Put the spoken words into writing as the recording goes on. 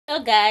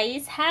Hello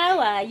guys,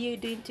 how are you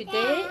doing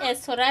today?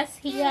 As for us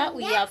here,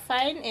 we are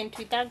fine and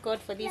we thank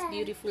God for this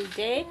beautiful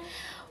day.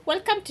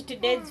 Welcome to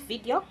today's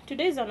video.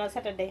 Today is on a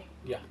Saturday.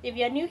 Yeah. If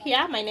you're new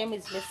here, my name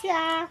is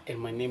Lucia. And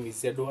my name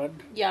is Edward.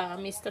 Yeah,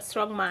 Mr.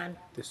 Strongman.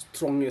 The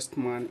strongest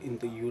man in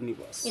the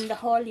universe. In the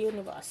whole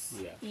universe.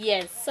 Yeah.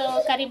 Yes,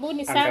 so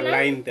karibuni sana.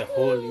 Underline the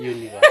whole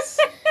universe.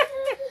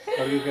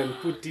 Or you can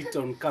put it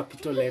on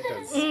capital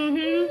letters.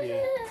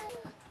 Yeah.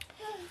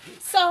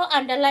 So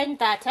underline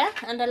that,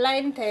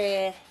 underline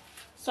the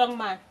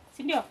Strongman.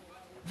 Sindio?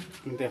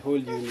 In the whole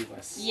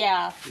universe.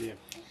 Yeah. Yeah.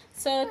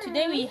 So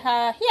today we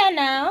are here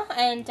now,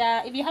 and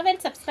if you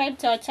haven't subscribed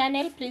to our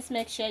channel, please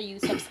make sure you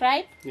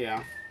subscribe.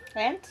 Yeah.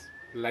 And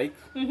Like.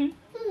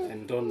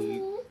 And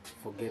don't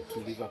forget to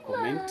leave a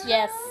comment.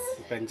 yes.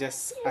 You can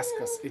just ask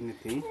us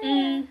anything.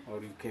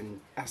 Or you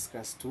can ask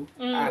us to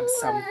add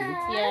something.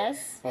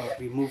 Yes. Or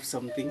remove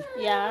something.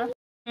 Yeah.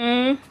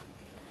 Okay,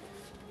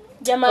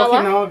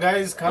 Jamawa. now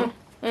guys, come.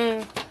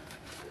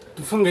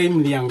 Tufunga hii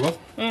mliango.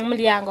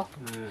 Mliango.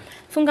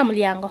 Funga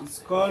mliango. It's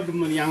called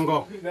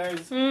mliango. Hey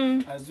guys,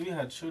 as we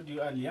had showed you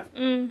earlier,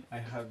 I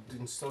had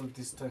installed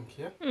this tank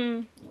here.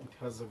 It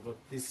has got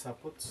these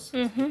supports.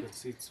 As you can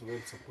see, it's well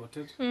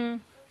supported.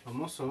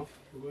 I'm also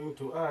going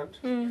to add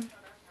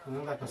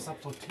another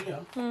support here,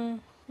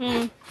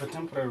 a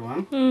temporary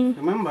one.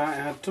 Remember, I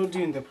had told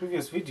you in the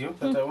previous video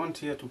that I want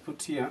here to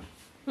put here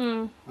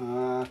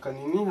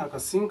a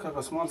sink,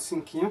 a small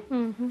sink here.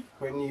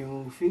 When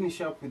you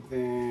finish up with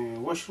the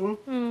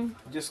washroom,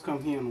 just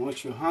come here and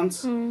wash your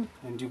hands, and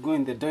you go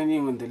in the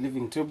dining room and the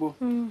living table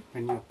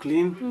when you're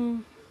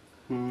clean.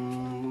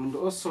 And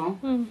also,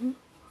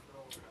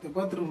 the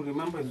bathroom,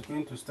 remember, is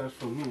going to start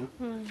from here.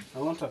 I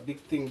want a big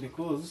thing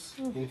because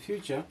in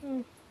future,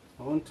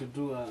 I want to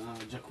do a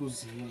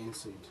jacuzzi here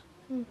inside.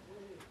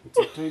 It's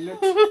a toilet.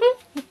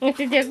 It's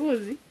a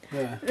jacuzzi.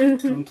 Yeah, I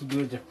want to do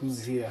a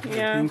jacuzzi here.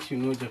 Yeah. I think you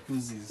know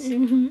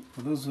jacuzzis.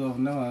 For those who have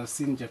never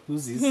seen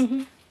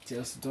jacuzzis,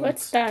 just don't.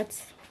 What's that?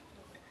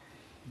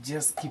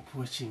 Just keep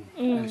watching.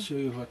 I'll show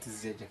you what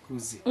is a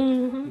jacuzzi.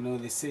 You know,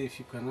 they say if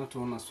you cannot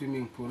own a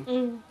swimming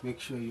pool, make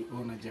sure you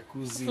own a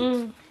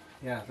jacuzzi.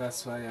 Yeah,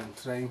 that's why I'm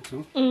trying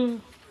to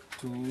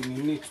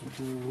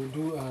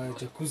do a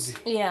jacuzzi.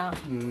 Yeah.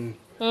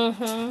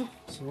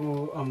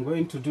 So I'm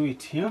going to do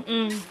it here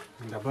in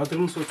the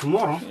bathroom. So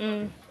tomorrow,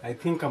 I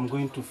think I'm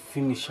going to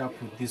finish up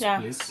with this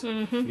place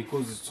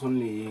because it's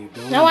only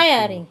the Now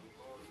wiring.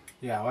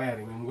 Yeah,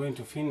 wiring. I'm going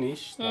to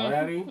finish the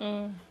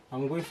wiring.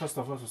 I'm going first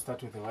of all to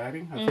start with the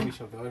wiring. I'll finish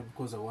up the wiring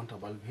because I want a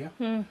bulb here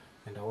and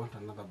I want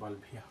another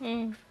bulb here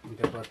in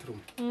the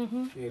bathroom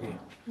area.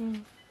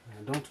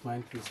 I don't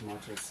mind these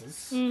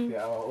mattresses. They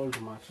are our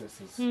old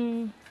mattresses.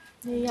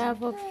 Yeah,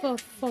 for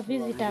I'm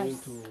going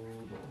visitors. to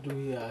do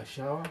here a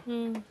shower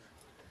and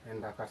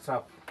a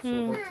tap,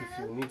 so that if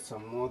you need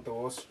some water,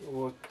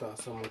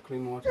 some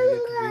clean water here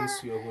to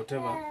rinse your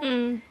whatever,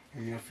 when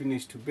you're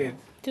finished to bed,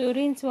 To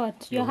rinse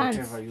what? Your hands.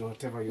 your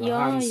whatever, Your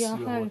hands,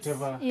 hands.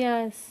 whatever,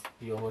 Yes.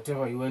 your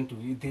whatever you want to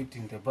eat it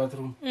in the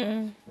bathroom.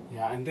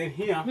 Yeah, and then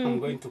here I'm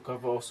going to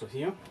cover also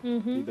here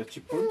with the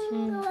chipboard.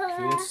 If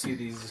you want to see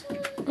these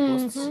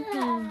posts,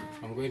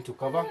 I'm going to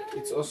cover.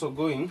 It's also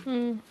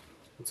going.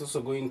 It's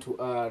also going to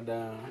add.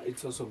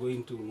 It's also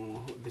going to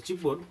the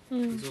chipboard.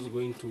 It's also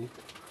going to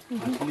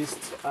at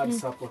least add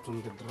support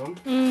on the drum.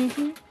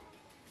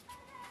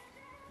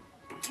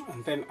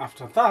 And then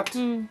after that,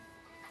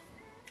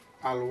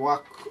 I'll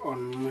work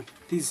on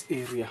this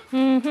area.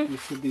 You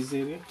see this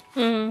area?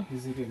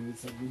 This area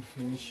needs a good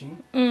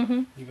finishing.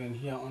 Even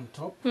here on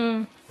top,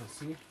 you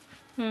see.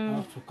 I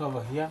have to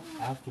cover here.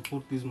 I have to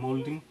put this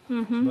molding,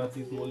 but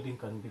this molding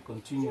can be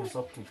continuous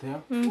up to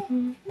there,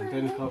 and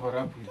then cover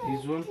up with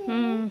this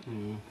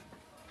one.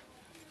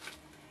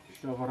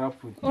 Cover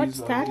up with What's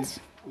this. that? This.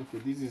 Okay,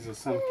 this is a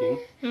Sun King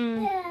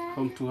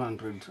from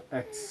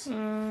 200X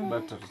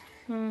battery.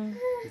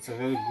 It's a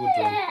very good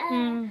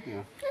one.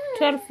 Yeah.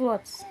 12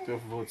 watts.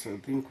 12 volts. I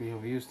think we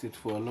have used it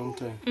for a long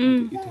time.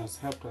 It has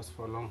helped us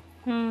for long.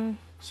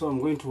 So I'm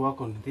going to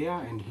work on there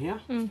and here.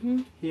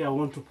 Here I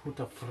want to put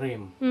a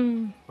frame,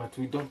 but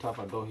we don't have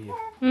a door here.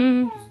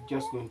 It's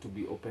just going to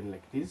be open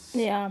like this.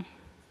 Yeah.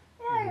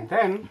 And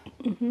then,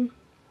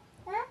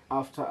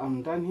 after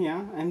I'm done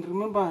here, and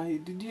remember,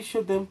 did you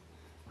show them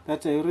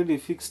that I already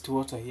fixed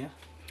water here?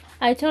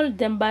 I told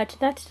them, but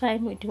that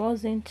time it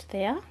wasn't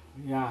there.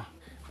 Yeah,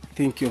 I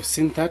think you've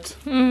seen that.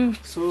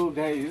 So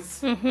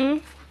guys,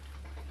 the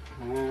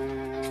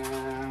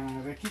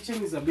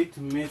kitchen is a bit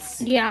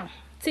messy. Yeah.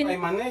 I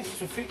managed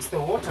to fix the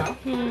water,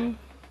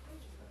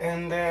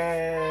 and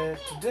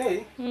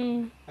today,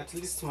 at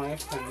least my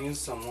wife can use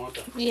some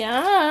water.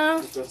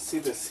 Yeah. You can see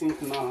the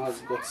sink now has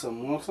got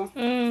some water.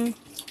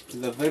 It's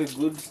a very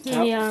good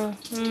tap. Yeah.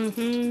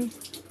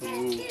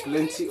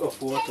 Plenty of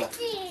water.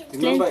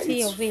 Remember,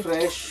 Plenty it's of it.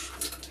 fresh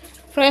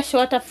Fresh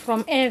water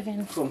from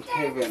heaven. from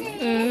heaven.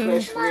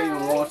 Fresh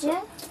rain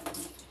water.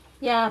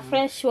 Yeah,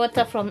 fresh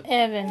water from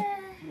heaven.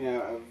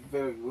 Yeah, a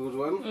very good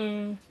one.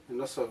 And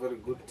also a very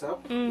good tap.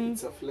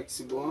 It's a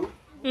flexible one.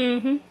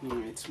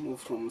 It's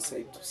moved from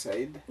side to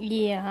side.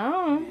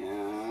 Yeah.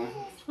 Yeah.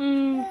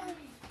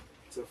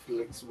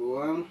 flexible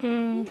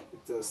one.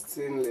 It's a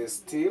stainless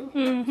steel,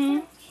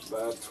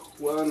 but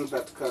one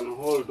that can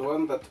hold,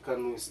 one that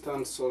can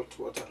withstand salt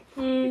water.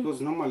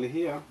 Because normally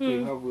here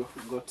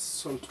we've got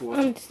salt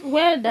water. And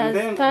where does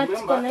then, that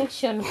remember,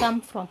 connection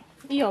come from?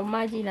 Hiyo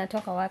maji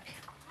inatoka wapi?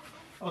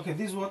 Okay,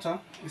 this water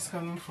is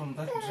coming from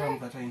that drum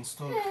that I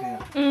installed there.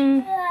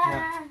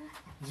 Yeah.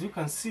 As you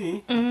can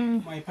see,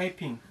 my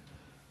piping.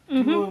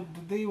 Do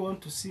they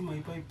want to see my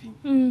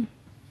piping?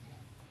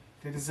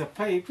 There is a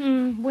pipe.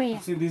 Where?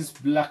 See this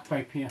black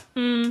pipe here.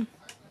 Can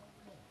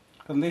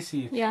they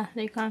see it? Yeah,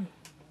 they can.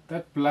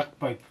 That black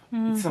pipe.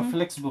 It's a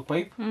flexible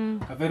pipe.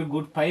 A very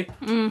good pipe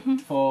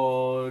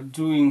for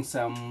doing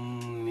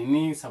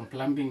some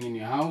plumbing in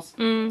your house.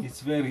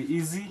 It's very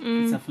easy.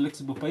 It's a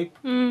flexible pipe.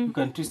 You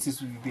can twist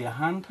it with your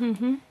hand.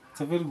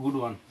 It's a very good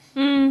one.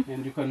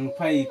 And you can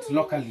buy it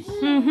locally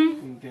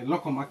in the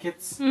local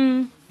markets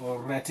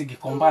or at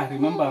Gikomba.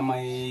 Remember,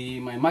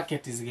 my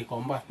market is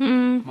Gikomba.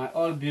 My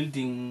all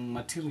building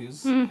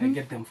materials, I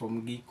get them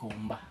from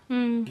Gikomba.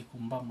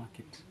 Gikomba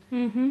market.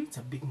 It's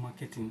a big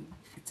market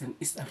it's an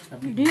East Africa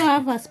big Do you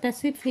have a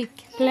specific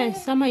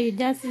place? Some you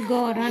just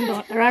go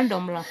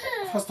randomly?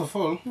 First of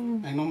all,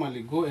 I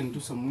normally go and do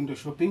some window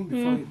shopping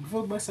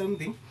before you buy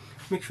something.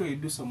 Make sure you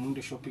do some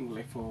window shopping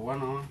like for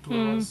 1 hour, 2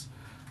 hours.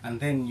 And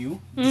then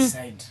you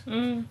decide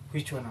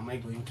which one am I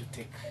going to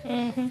take.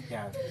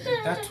 Yeah,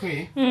 that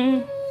way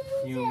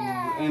you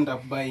end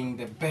up buying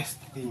the best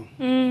thing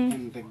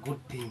and the good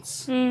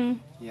things.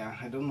 Yeah,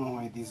 I don't know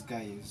why this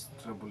guy is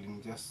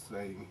troubling. Just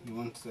he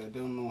wants. I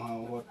don't know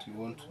what you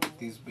want with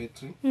this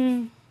battery.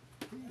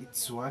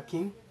 It's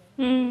working,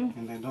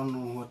 and I don't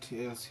know what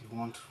else he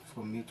wants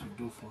for me to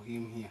do for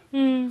him here.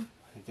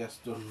 I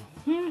just don't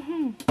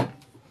know.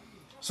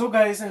 So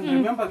guys, and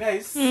remember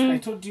guys, I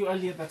told you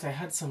earlier that I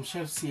had some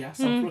shelves here,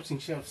 some floating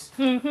shelves.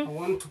 I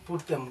want to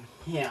put them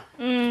here.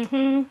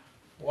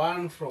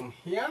 One from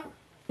here.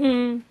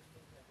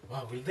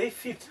 Wow, will they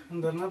fit?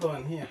 And another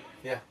one here.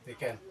 Yeah, they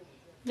can.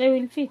 They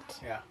will fit.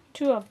 Yeah.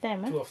 2 of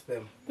them. 2 of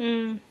them.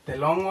 The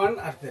long one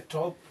at the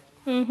top.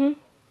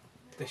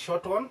 The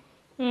short one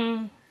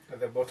at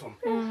the bottom.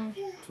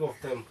 2 of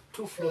them.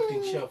 2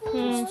 floating shelves.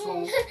 2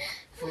 strong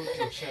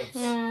floating shelves.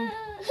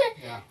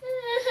 Yeah.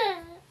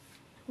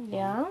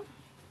 Yeah.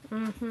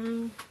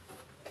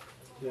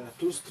 Yeah,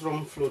 2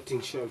 strong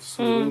floating shelves.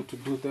 I'm going to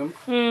do them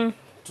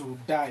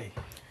today.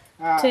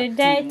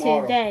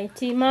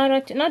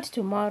 Tomorrow, not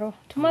tomorrow.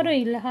 Tomorrow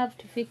you'll have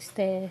to fix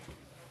the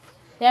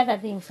other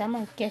things.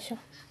 I'm kesho.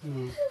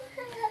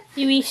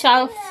 We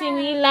shall see.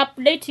 We'll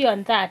update you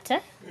on that. Eh?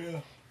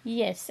 Yeah.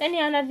 Yes. Any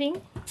other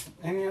thing?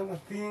 Any other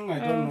thing? I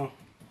don't know.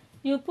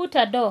 You put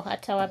a door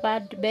at our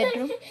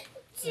bedroom.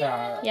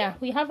 Yeah,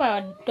 we have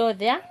our door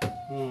there.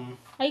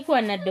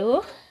 Haikuwa na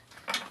door.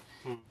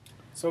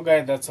 So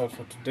guys, that's all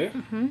for today.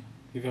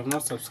 If you have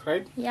not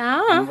subscribed,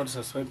 remember to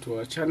subscribe to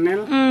our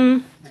channel.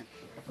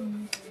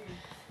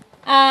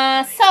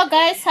 So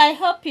guys, I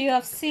hope you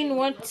have seen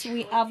what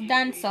we have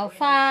done so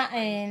far,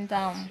 and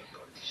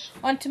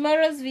on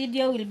tomorrow's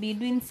video we'll be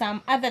doing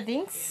some other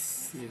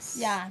things. Yes.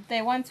 Yeah,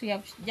 the ones we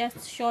have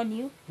just shown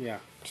you. Yeah.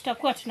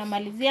 Tutakuwa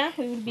tunamalizia.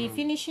 We will be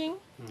finishing.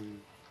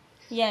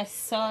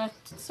 Yes,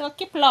 so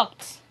keep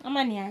locked.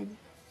 Ama ni aje?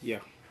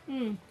 Yeah.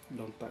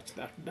 Don't touch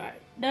that dial.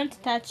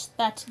 Don't touch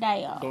that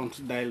dial.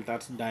 Don't dial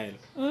that dial.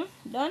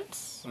 Don't.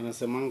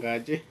 Wanasemanga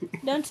aje?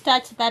 Don't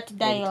touch that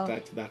dial. Don't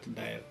touch that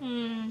dial.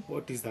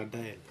 What is that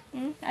dial?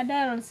 A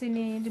dial is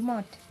in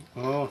remote.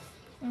 Oh.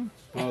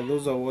 Oh,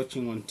 those are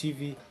watching on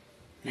TV.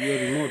 Your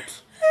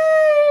remote.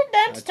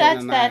 Don't touch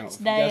that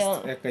dial.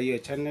 Just eka hiyo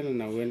channel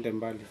na uende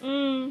mbali.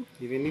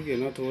 Even if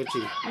you're not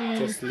watching,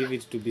 just leave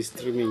it to be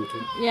streaming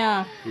too.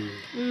 Yeah.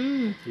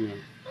 Yeah.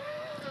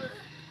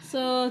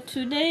 So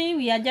today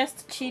we are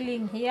just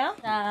chilling here.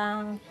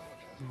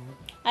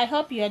 I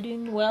hope you are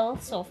doing well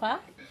so far.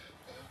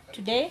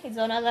 Today is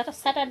another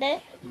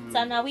Saturday. It's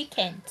on a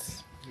weekend.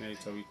 Yeah,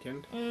 it's a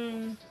weekend.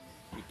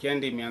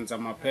 Weekend imeanza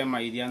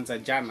mapema, ilianza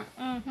jana.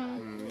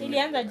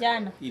 Ilianza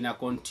jana. Ina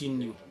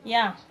continue.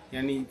 Yeah.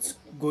 Yani it's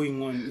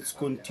going on, it's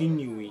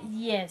continuing.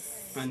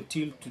 Yes.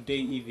 Until today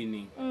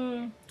evening.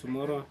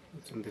 Tomorrow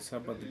it's on the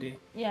Sabbath day.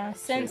 Yeah,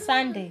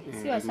 Sunday.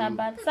 Sio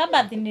Sabbath.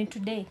 Sabbath is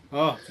today.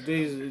 Oh,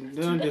 today is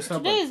the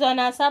Sabbath. Today is on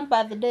a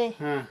Sabbath day.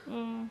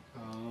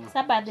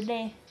 Sabbath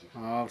day.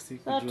 Oh,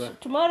 so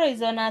tomorrow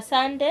is on a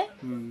Sunday.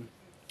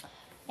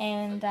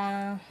 And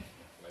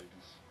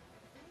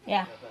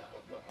yeah,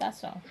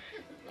 that's all.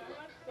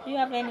 Do you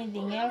have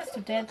anything else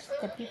to tell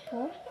the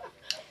people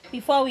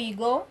before we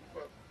go?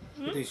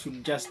 They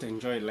should just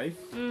enjoy life.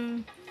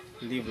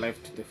 Live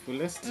life to the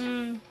fullest.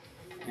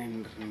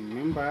 And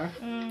remember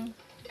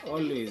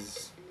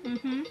always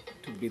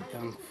to be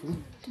thankful.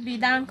 To be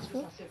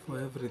thankful for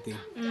everything.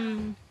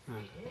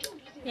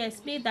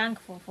 Yes, be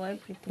thankful for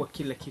everything. Kwa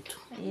kila kitu.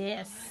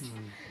 Yes.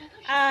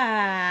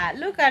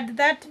 Look at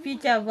that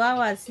picture of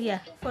ours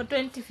here for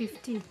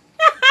 2015.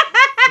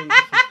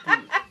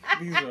 2015.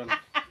 This one.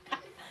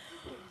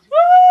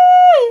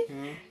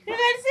 You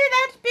can see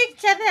that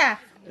picture there.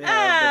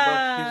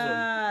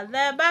 Yeah,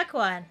 the back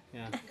one.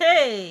 Yeah.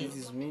 Hey. This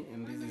is me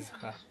and this is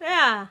her.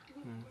 Yeah.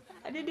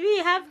 Did we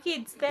have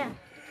kids there?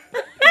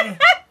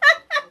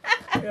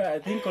 Yeah, I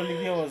think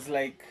Olivia was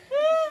like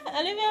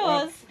Olivia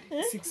was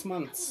 6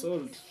 months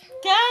old.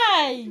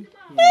 Kai.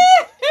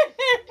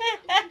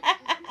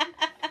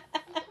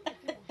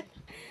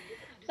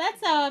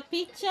 That's our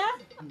picture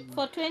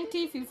for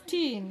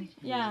 2015.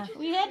 Yeah,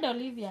 we had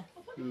Olivia.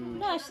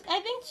 No, I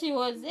think she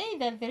was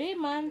either 3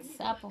 months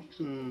apple.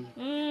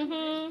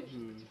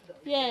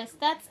 Yes,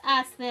 that's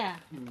us there.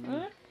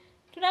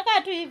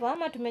 Tunakaa tu hivyo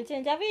ama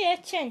tumechange. Have we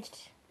changed?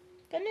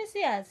 Can you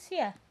see us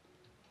here?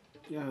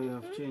 Yeah, we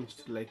have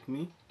changed, like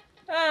me.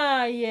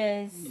 Ah,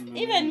 yes.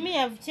 Even me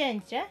have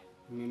changed, eh?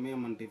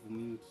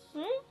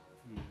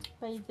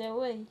 By the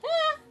way.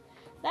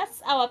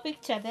 That's our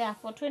picture there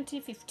for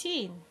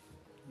 2015.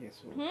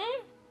 Yes.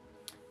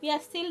 We are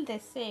still the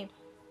same.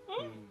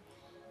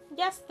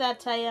 Just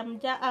that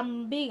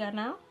I'm bigger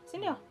now.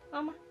 Sindio,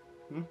 Mama?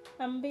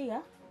 I'm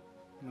bigger.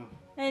 No.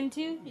 And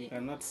you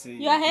cannot say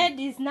your head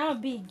is now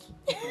big.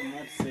 You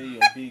cannot say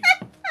you're big.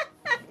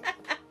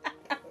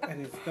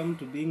 And if you come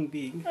to being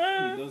big,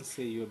 you don't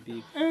say you're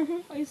big.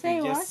 You say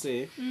you what? just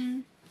say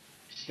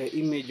the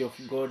image of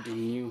God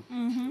in you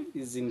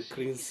is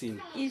increasing.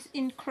 Is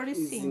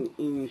increasing. Is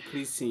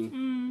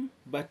increasing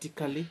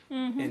vertically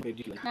and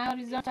vertically. Now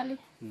horizontally?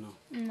 No.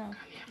 No.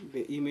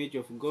 The image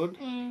of God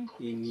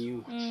in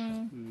you.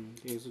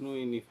 There's no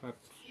any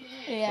fact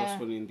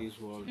person in this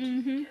world.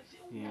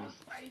 Yeah.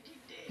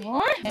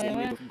 What? The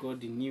image of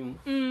God in you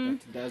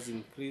that does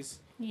increase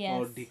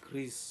or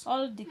decrease.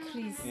 All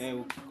decrease.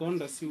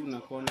 Ukikonda si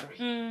unakonda.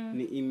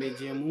 Ni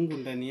image ya Mungu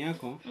ndani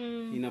yako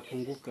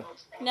inapunguka.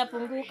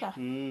 Inapunguka.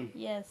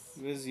 Yes.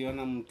 Huwezi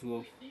ona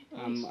mtu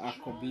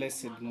ako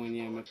blessed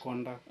mwenye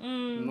amekonda.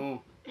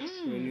 No.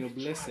 When you're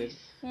blessed,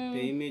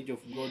 the image of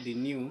God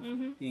in you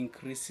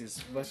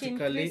increases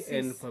vertically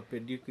and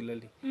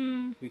perpendicularly.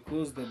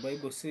 Because the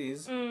Bible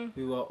says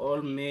we were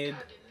all made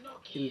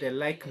in the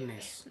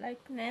likeness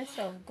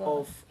of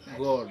God.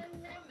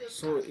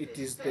 So it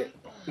is the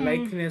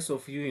likeness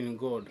of you in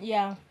God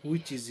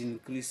which is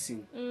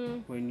increasing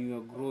when you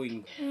are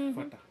growing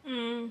fatter.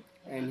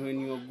 And when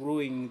you are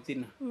growing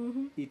thinner,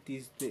 it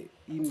is the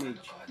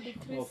image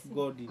of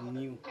God in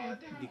you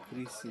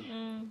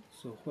decreasing.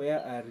 So where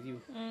are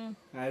you?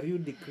 Are you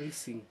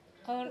decreasing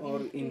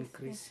or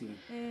increasing?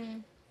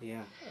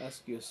 Yeah,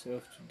 ask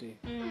yourself today.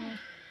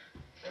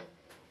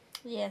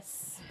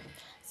 Yes.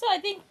 So I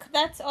think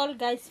that's all,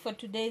 guys, for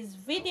today's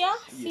video.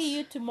 See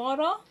you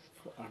tomorrow.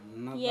 For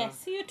another. Yes,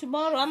 see you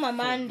tomorrow. I'm a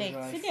Monday.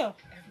 See you.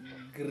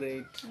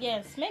 Great.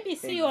 Yes, maybe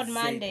see you on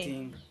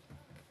Monday.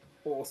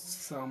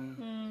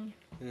 Awesome.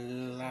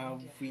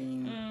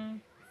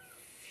 Loving.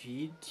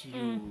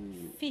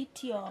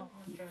 Video.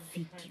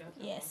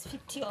 Yes,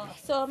 video.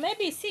 So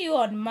maybe see you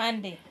on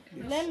Monday.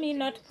 Let me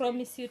not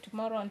promise you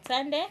tomorrow on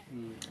Sunday.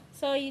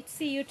 So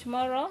see you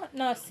tomorrow.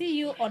 No, see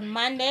you on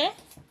Monday.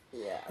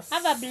 Yes.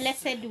 Have a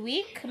blessed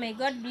week. May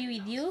God be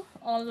with you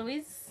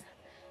always.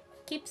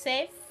 Keep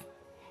safe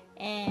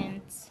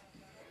and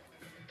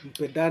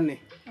mpendane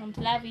and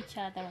love each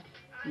other.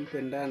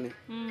 Mpendane.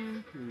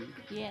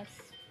 Yes.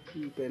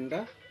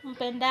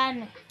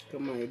 Mpendane.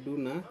 Kama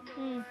Eduna.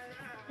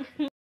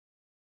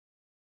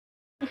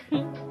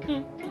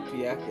 Kitu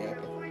yake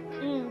hapa.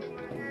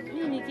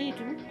 Hii ni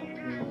kitu.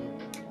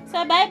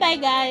 So bye bye,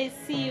 guys.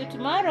 See you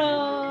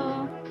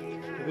tomorrow.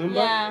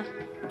 Remember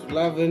to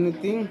love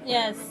anything.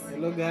 Yes.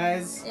 Hello,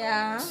 guys.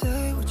 Yeah.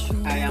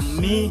 I am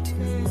me,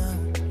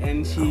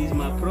 and she is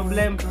my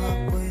problem.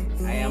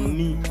 I am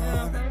me.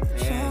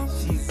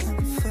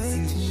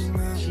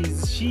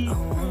 She's she,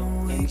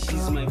 and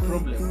she's my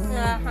problem.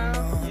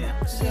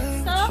 Yeah. So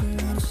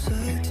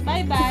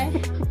bye bye.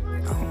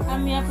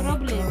 I'm your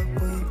problem.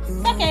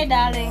 It's okay,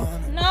 darling.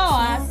 No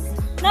us.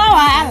 No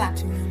wahala.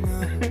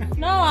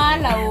 No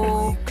wahala.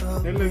 Oh.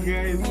 Hello,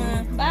 guys.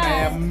 Bye. I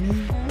am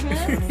me.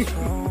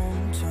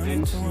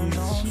 And she's my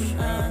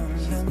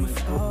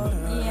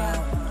problem. Yeah.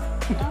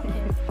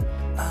 Okay.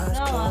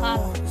 No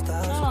wahala.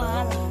 No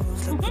wahala.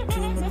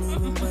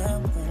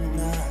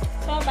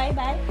 So bye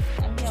bye.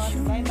 I'm your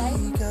bye bye.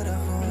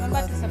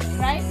 Remember to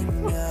subscribe.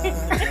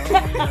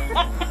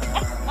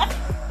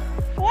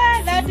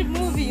 What that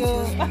movie?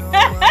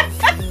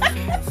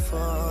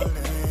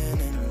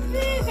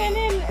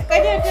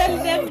 Can you tell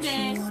them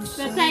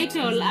the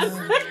title?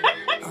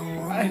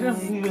 I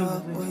don't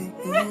know.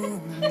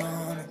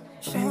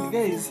 And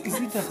guys, is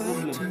it a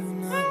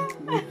problem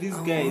with these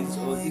guys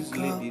or these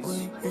ladies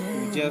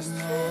who just...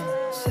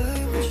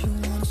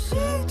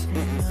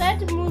 That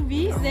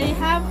movie, they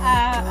have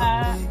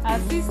a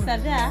sister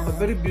there. A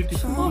very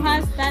beautiful who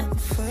has that...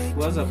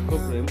 Who has a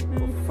problem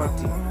of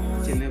farting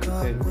each and every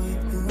time.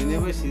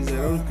 Whenever she's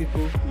around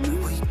people,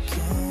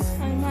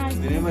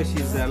 whenever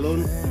she's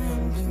alone,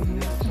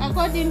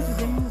 according to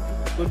the movie.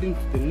 According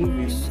to the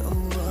movie,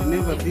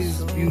 whenever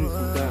this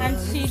beautiful girl... And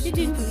she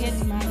didn't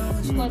get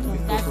married because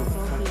of that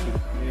problem.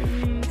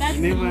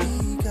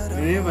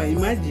 Whenever,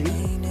 imagine,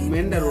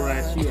 umeenda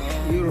rorashio,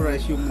 hiyo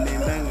rorashio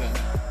mnaendanga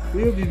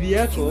Huyo bibi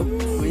yako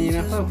mwenye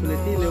inafaa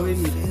kuletea ile wewe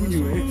ni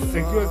kunywe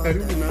akiwa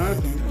karibu na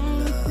watu.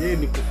 Yeye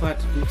ni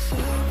kupata tu.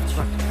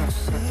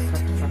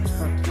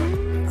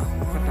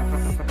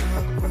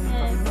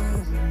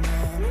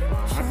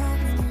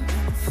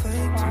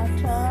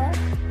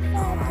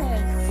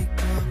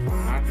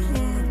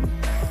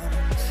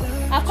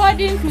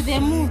 According to the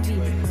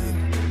movie.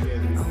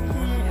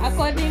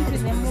 According to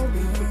the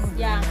movie.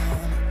 Yeah.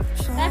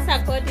 That's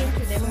according to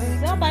the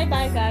movie. So bye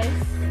bye guys.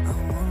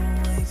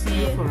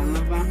 See you for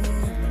another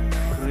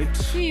great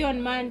See you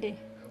on Monday.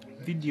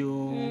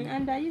 video.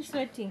 And are you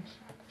sweating?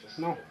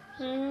 No.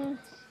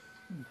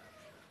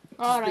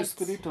 All right. The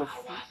spirit of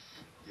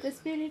The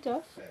spirit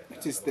of?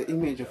 it is the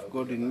image of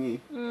God in me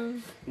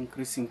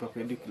increasing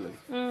perpendicularly.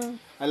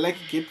 I like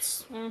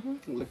capes. I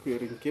like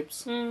wearing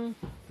capes.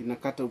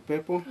 Inakata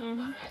upepo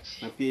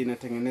na pia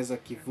inatengeneza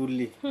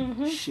kivuli,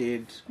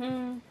 shade.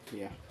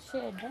 Yeah.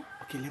 Shade.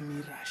 Okay, let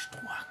me rush to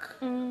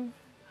work.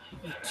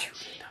 Meet you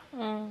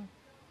later.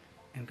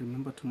 And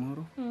remember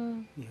tomorrow,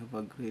 you have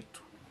a great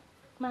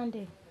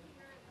Monday.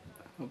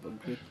 have a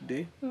great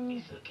day.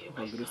 Have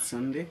a great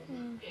Sunday.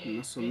 And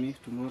also me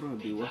tomorrow I'll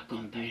be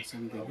working doing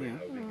something here.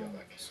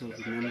 So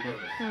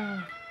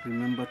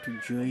remember to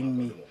join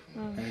me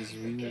as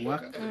we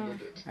work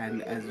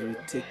and as we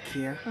take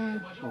care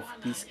of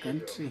this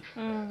country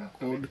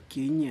called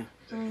Kenya.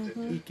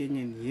 Hii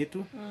Kenya ni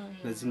yetu,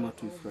 lazima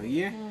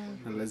tuifurahie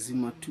na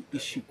lazima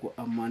tuishi kwa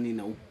amani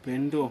na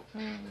upendo.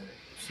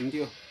 Si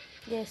ndio?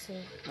 Yes,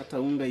 sir.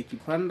 Hata unga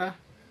ikipanda,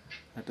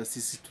 hata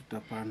sisi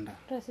tutapanda.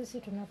 Hata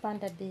sisi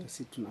tunapanda bei.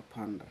 Sisi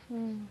tunapanda.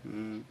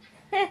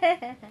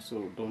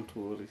 So don't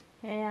worry.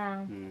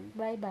 Yeah.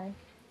 Bye bye.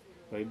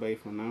 Bye bye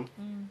for now.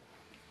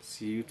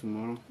 See you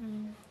tomorrow.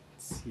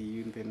 See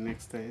you in the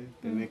next day,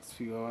 the next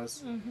few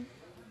hours.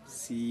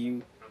 See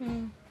you.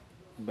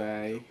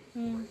 Bye.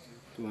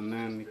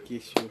 Tuonane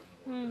kesho.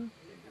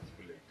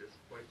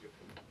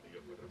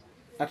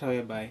 Hata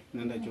wewe bye.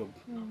 Nenda job.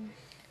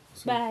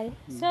 Bye.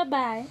 So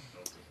bye.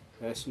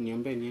 Yes,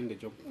 niombe niende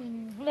job.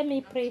 Let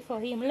me pray for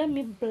him. Let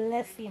me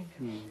bless him.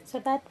 So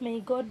that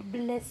may God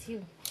bless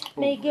you.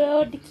 May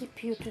God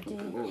keep you today.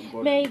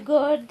 God. May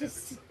God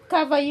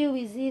cover you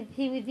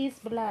with his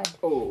blood.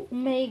 Oh.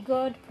 May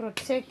God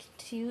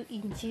protect you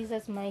in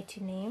Jesus'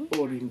 mighty name.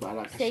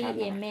 Say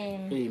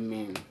amen.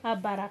 Amen.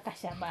 Baraka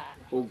Shaba.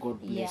 Oh,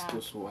 God bless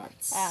those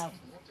words.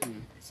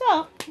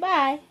 So,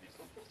 bye.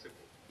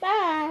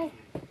 Bye.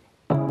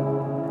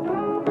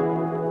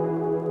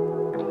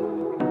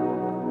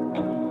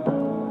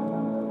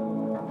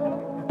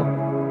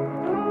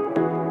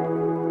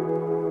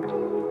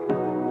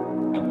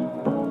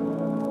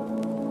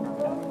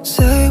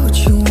 Say what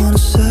you wanna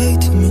say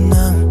to me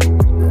now.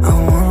 I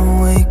want